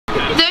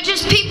They're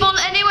just people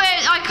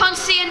anyway. I can't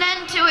see an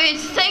end to it.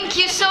 Thank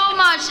you so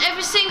much,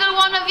 every single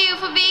one of you,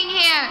 for being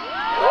here.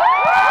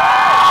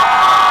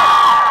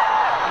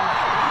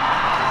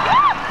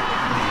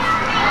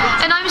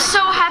 And I'm so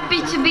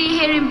happy to be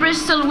here in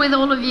Bristol with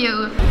all of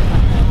you.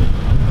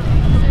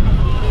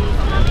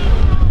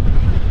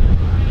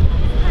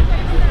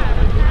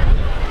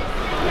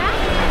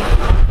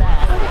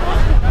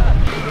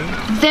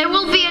 There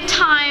will be a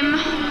time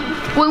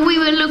when we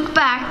will look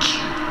back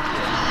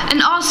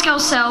and ask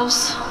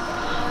ourselves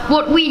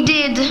what we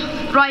did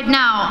right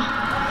now.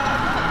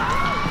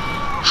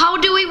 How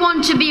do we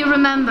want to be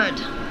remembered?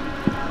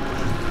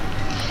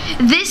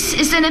 This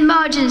is an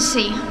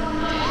emergency.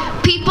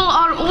 People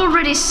are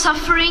already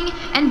suffering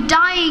and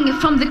dying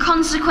from the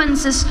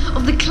consequences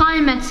of the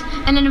climate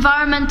and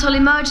environmental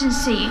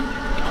emergency.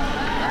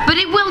 But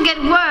it will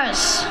get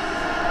worse.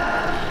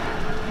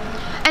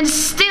 And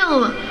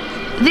still,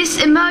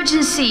 this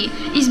emergency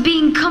is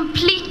being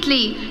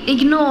completely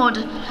ignored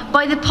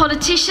by the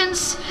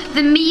politicians,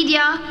 the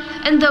media,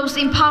 and those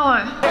in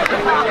power.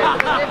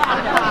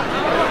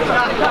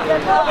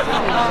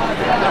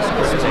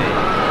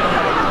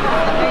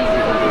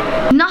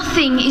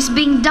 Nothing is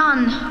being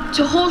done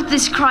to halt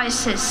this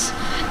crisis,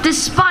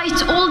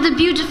 despite all the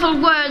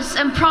beautiful words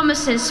and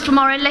promises from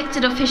our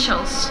elected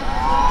officials.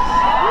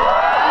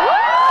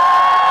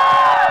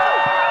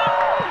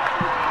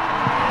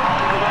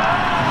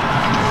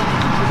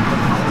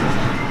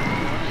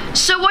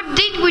 So what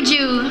did we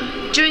do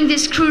during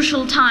this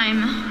crucial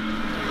time?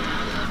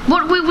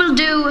 What we will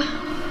do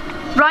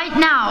right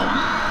now?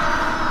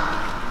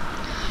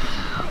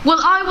 Well,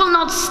 I will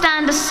not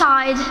stand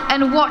aside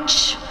and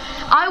watch.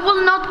 I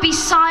will not be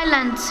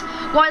silent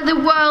while the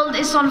world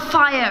is on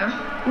fire.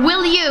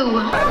 Will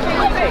you?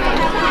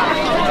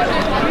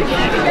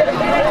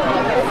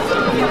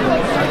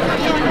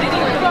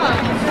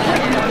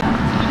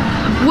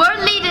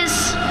 World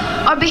leaders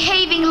are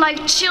behaving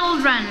like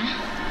children.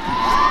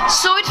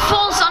 So it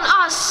falls on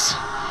us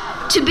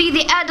to be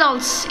the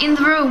adults in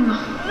the room.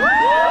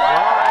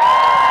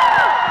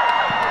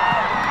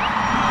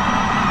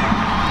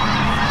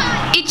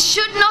 It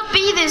should not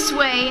be this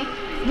way.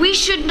 We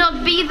should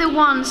not be the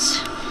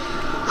ones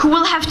who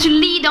will have to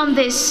lead on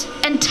this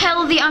and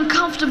tell the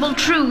uncomfortable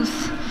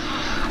truth.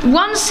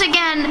 Once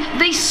again,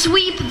 they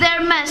sweep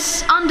their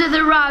mess under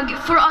the rug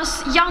for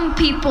us young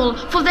people,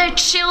 for their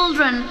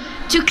children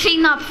to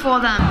clean up for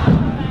them.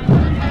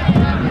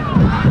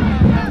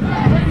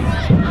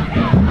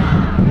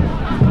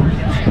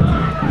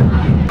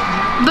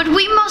 But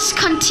we must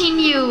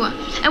continue,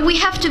 and we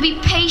have to be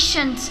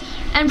patient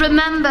and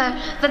remember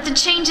that the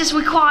changes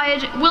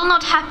required will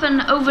not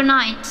happen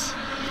overnight,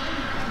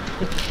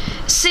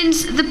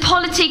 since the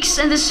politics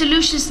and the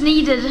solutions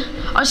needed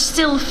are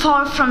still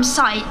far from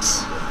sight.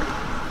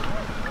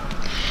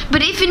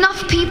 But if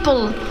enough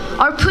people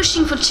are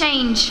pushing for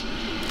change,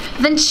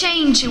 then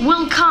change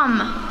will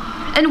come,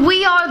 and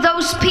we are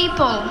those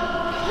people,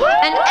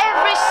 and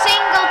every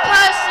single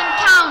person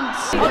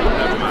counts.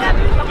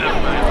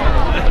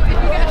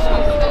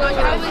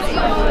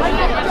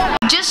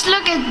 Just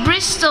look at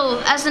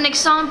Bristol as an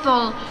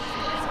example.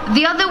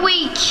 The other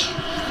week,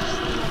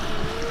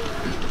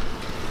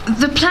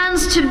 the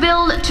plans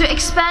to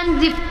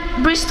expand the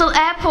Bristol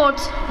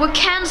airport were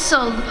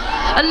cancelled.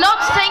 A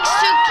lot thanks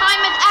to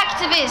climate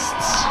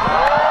activists.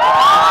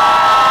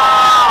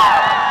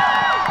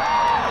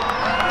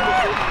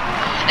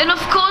 And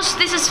of course,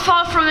 this is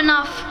far from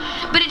enough,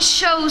 but it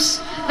shows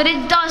that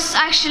it does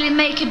actually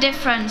make a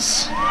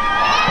difference.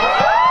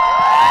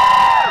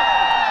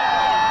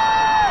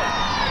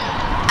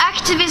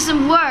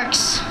 Activism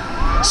works,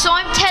 so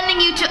I'm telling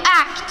you to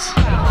act.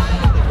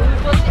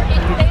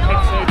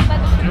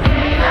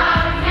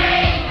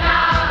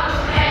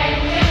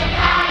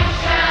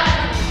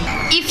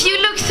 If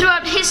you look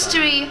throughout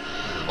history,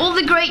 all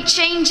the great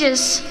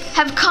changes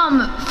have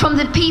come from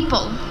the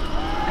people.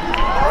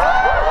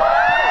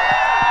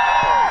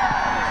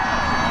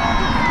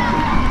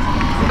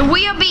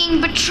 We are being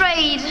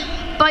betrayed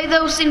by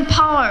those in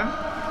power,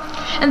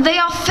 and they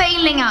are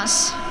failing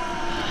us.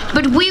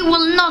 But we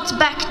will not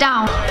back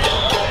down.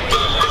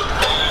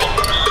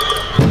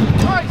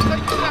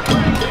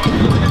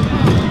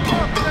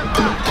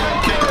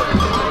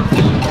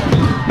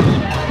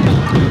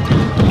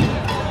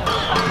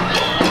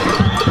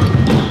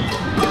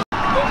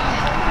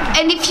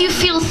 And if you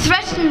feel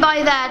threatened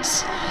by that,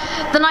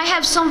 then I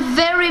have some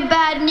very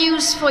bad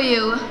news for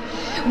you.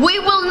 We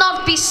will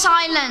not be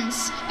silent,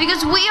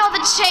 because we are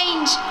the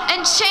change,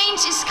 and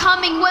change is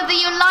coming whether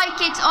you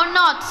like it or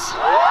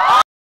not.